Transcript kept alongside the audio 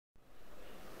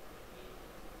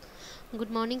Good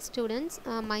morning, students.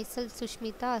 Myself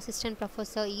Sushmita, Assistant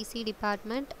Professor, EC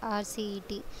Department,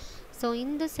 RCET. So,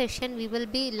 in this session, we will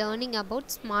be learning about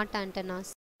smart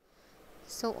antennas.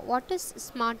 So, what is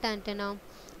smart antenna?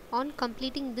 On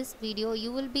completing this video,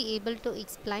 you will be able to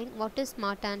explain what is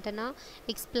smart antenna,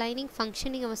 explaining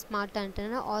functioning of a smart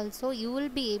antenna. Also, you will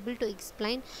be able to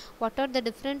explain what are the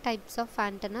different types of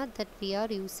antenna that we are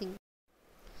using.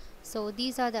 So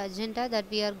these are the agenda that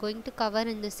we are going to cover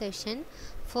in this session.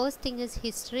 First thing is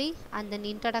history and then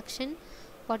introduction.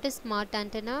 What is smart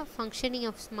antenna? Functioning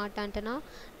of smart antenna.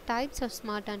 Types of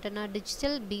smart antenna.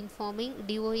 Digital beamforming,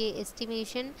 DOA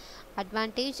estimation,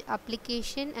 advantage,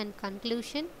 application and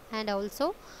conclusion, and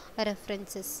also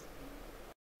references.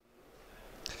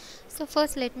 So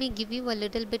first let me give you a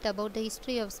little bit about the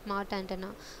history of smart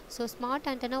antenna. So smart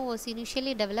antenna was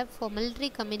initially developed for military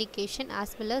communication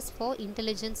as well as for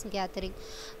intelligence gathering.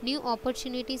 New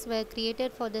opportunities were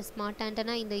created for the smart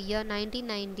antenna in the year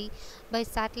 1990 by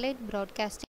satellite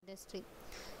broadcasting industry.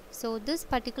 So this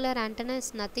particular antenna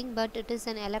is nothing but it is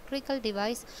an electrical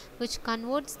device which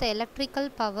converts the electrical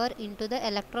power into the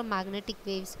electromagnetic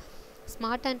waves.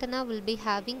 Smart antenna will be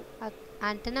having a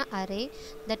antenna array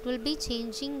that will be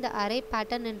changing the array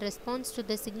pattern in response to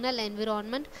the signal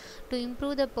environment to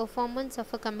improve the performance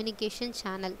of a communication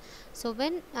channel. So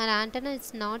when an antenna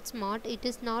is not smart, it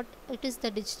is the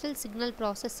digital signal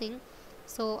processing,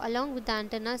 so along with the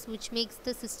antennas which makes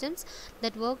the systems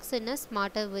that works in a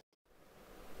smarter way.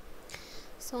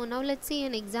 So now let's see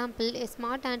an example. A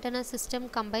smart antenna system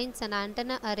combines an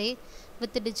antenna array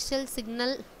with the digital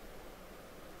signal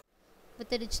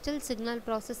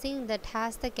processing that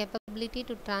has the capability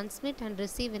to transmit and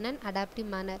receive in an adaptive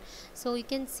manner. So you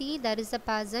can see there is a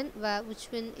pattern which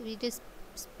when it is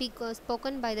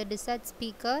spoken by the desired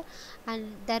speaker,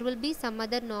 and there will be some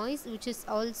other noise which is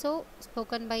also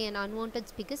spoken by an unwanted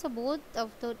speaker. So both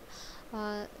of the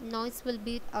noise will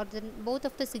be, or both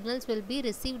of the signals will be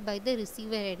received by the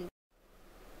receiver end.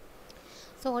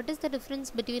 So what is the difference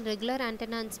between regular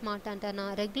antenna and smart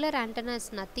antenna? Regular antenna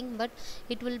is nothing but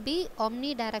it will be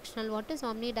omnidirectional. What is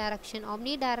omnidirection?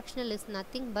 Omnidirectional is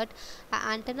nothing but an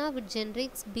antenna which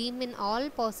generates beam in all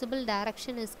possible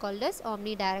direction is called as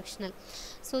omnidirectional.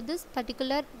 So this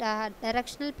particular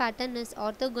directional pattern is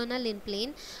orthogonal in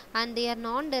plane and they are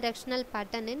non-directional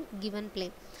pattern in given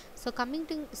plane. So coming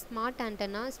to smart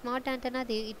antenna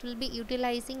it will be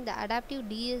utilizing the adaptive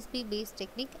DSP based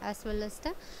technique as well as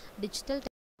the digital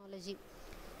technology.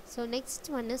 So next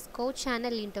one is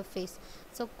co-channel interface.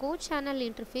 So co-channel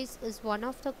interface is one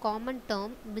of the common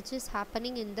term which is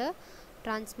happening in the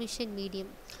transmission medium.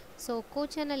 So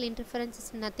co-channel interference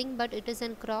is nothing but it is a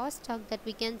crosstalk that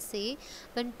we can say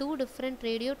when two different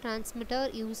radio transmitter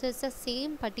uses the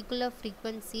same particular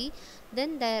frequency,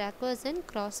 then there occurs a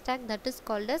crosstalk that is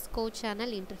called as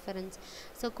co-channel interference.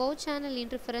 So co-channel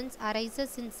interference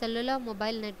arises in cellular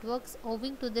mobile networks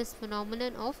owing to this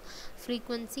phenomenon of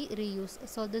frequency reuse.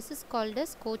 So this is called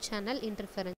as co-channel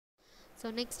interference.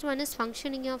 So next one is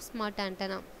functioning of smart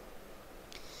antenna.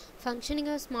 Functioning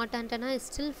of smart antenna is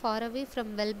still far away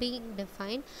from well being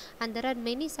defined, and there are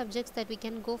many subjects that we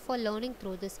can go for learning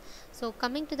through this. So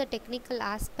coming to the technical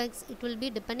aspects, it will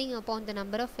be depending upon the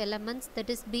number of elements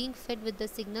that is being fed with the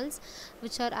signals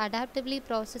which are adaptively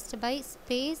processed by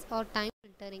space or time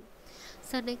filtering.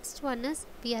 So next one is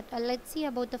let's see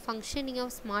about the functioning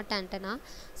of smart antenna.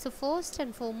 So first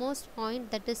and foremost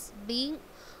point that is being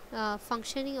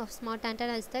functioning of smart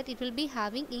antenna is that it will be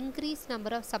having increased number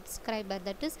of subscriber,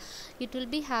 that is it will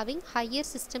be having higher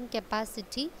system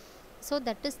capacity. So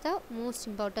that is the most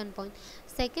important point.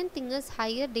 Second thing is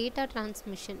higher data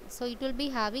transmission, so it will be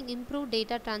having improved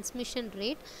data transmission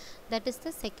rate, that is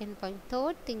the second point.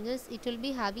 Third thing is it will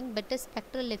be having better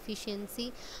spectral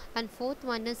efficiency, and fourth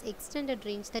one is extended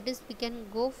range, that is we can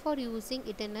go for using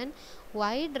it in a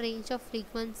wide range of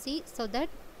frequency so that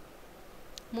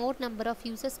more number of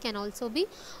users can also be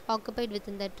occupied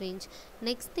within that range.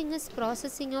 Next thing is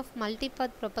processing of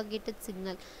multipath propagated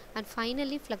signal, and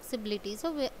finally flexibility.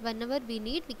 So whenever we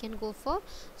need, we can go for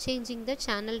changing the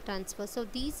channel transfer. So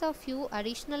these are few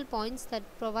additional points that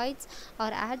provides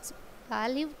or adds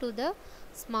value to the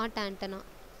smart antenna.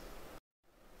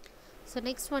 So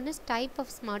next one is type of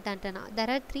smart antenna. There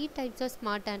are three types of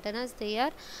smart antennas. They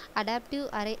are adaptive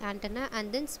array antenna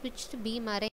and then switched beam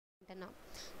array antenna.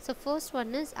 So first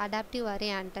one is adaptive array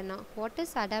antenna. What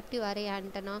is adaptive array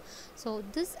antenna? So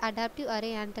this adaptive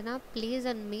array antenna plays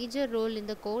a major role in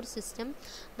the core system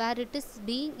where it is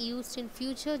being used in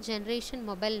future generation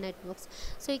mobile networks.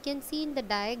 So you can see in the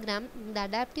diagram, the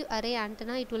adaptive array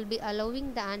antenna, it will be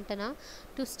allowing the antenna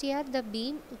to steer the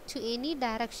beam to any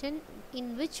direction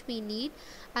in which we need,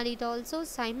 and it also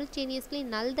simultaneously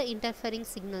null the interfering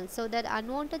signals, so that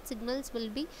unwanted signals will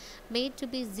be made to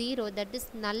be zero, that is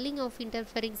nulling of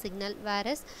interfering signal,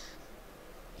 whereas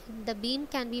the beam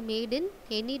can be made in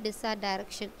any desired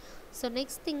direction. So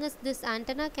next thing is this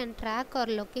antenna can track or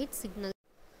locate signals.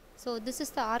 So this is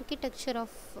the architecture of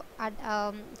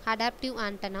adaptive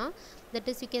antenna. That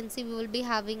is, you can see we will be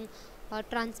having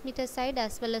transmitter side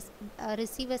as well as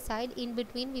receiver side. In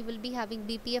between we will be having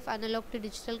BPF, analog to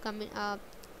digital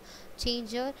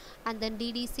changer, and then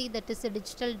DDC, that is a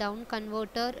digital down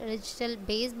converter, digital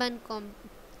baseband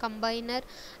combiner,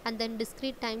 and then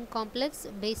discrete time complex,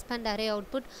 baseband array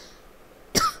output,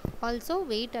 also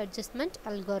weight adjustment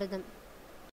algorithm.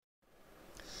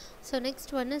 So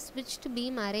next one is switched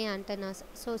beam array antennas.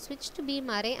 So switched beam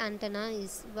array antenna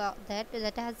is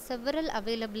that has several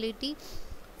availability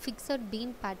fixed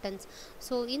beam patterns.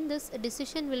 So in this, a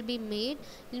decision will be made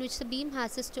in which the beam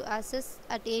has to access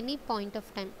at any point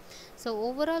of time. So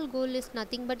overall goal is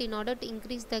nothing but in order to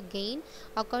increase the gain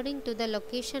according to the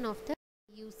location of the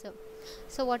user.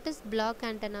 So what is block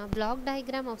antenna? Block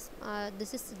diagram of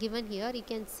this is given here. You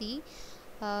can see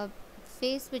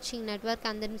phase switching network,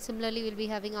 and then similarly we'll be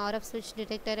having RF switch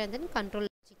detector and then control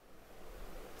logic.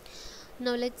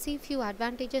 Now let's see few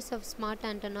advantages of smart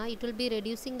antenna. It will be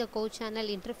reducing the co-channel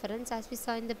interference. As we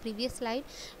saw in the previous slide,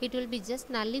 it will be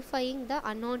just nullifying the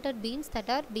unwanted beams that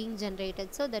are being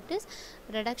generated. So that is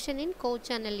reduction in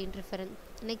co-channel interference.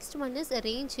 Next one is a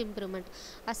range improvement.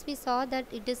 As we saw that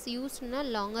it is used in a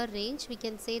longer range, we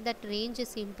can say that range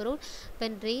is improved.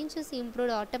 When range is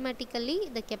improved, automatically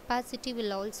the capacity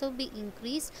will also be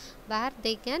increased, where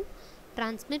they can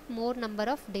transmit more number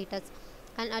of data,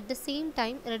 and at the same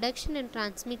time reduction in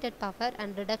transmitted power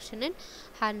and reduction in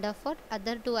handoff are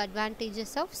other two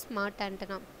advantages of smart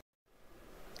antenna.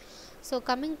 So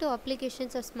coming to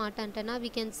applications of smart antenna, we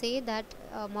can say that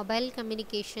mobile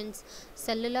communications,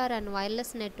 cellular and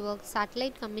wireless network,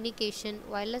 satellite communication,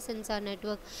 wireless sensor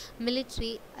network,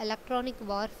 military, electronic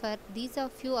warfare, these are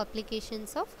few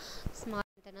applications of smart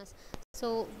antennas.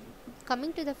 So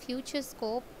coming to the future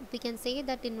scope, we can say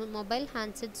that in mobile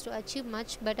handsets, to achieve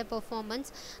much better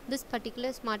performance, this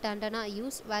particular smart antenna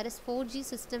used, whereas 4G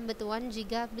system with 1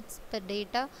 gigabits per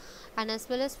data, and as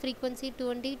well as frequency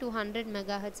 20 to 100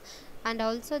 megahertz, and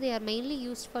also they are mainly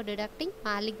used for detecting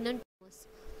malignant tumors.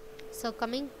 So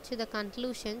coming to the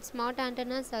conclusion, smart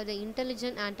antennas are the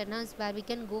intelligent antennas where we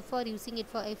can go for using it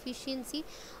for efficiency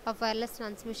of wireless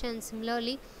transmission, and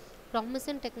similarly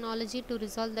promising technology to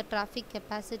resolve the traffic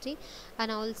capacity, and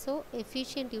also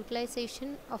efficient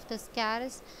utilization of the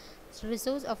scarce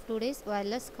resource of today's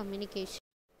wireless communication.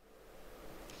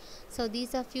 So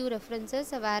these are few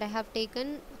references where I have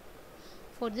taken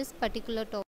for this particular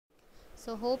topic.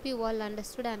 So hope you all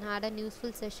understood and had a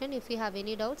useful session. If you have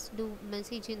any doubts, do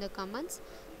message in the comments.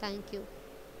 Thank you.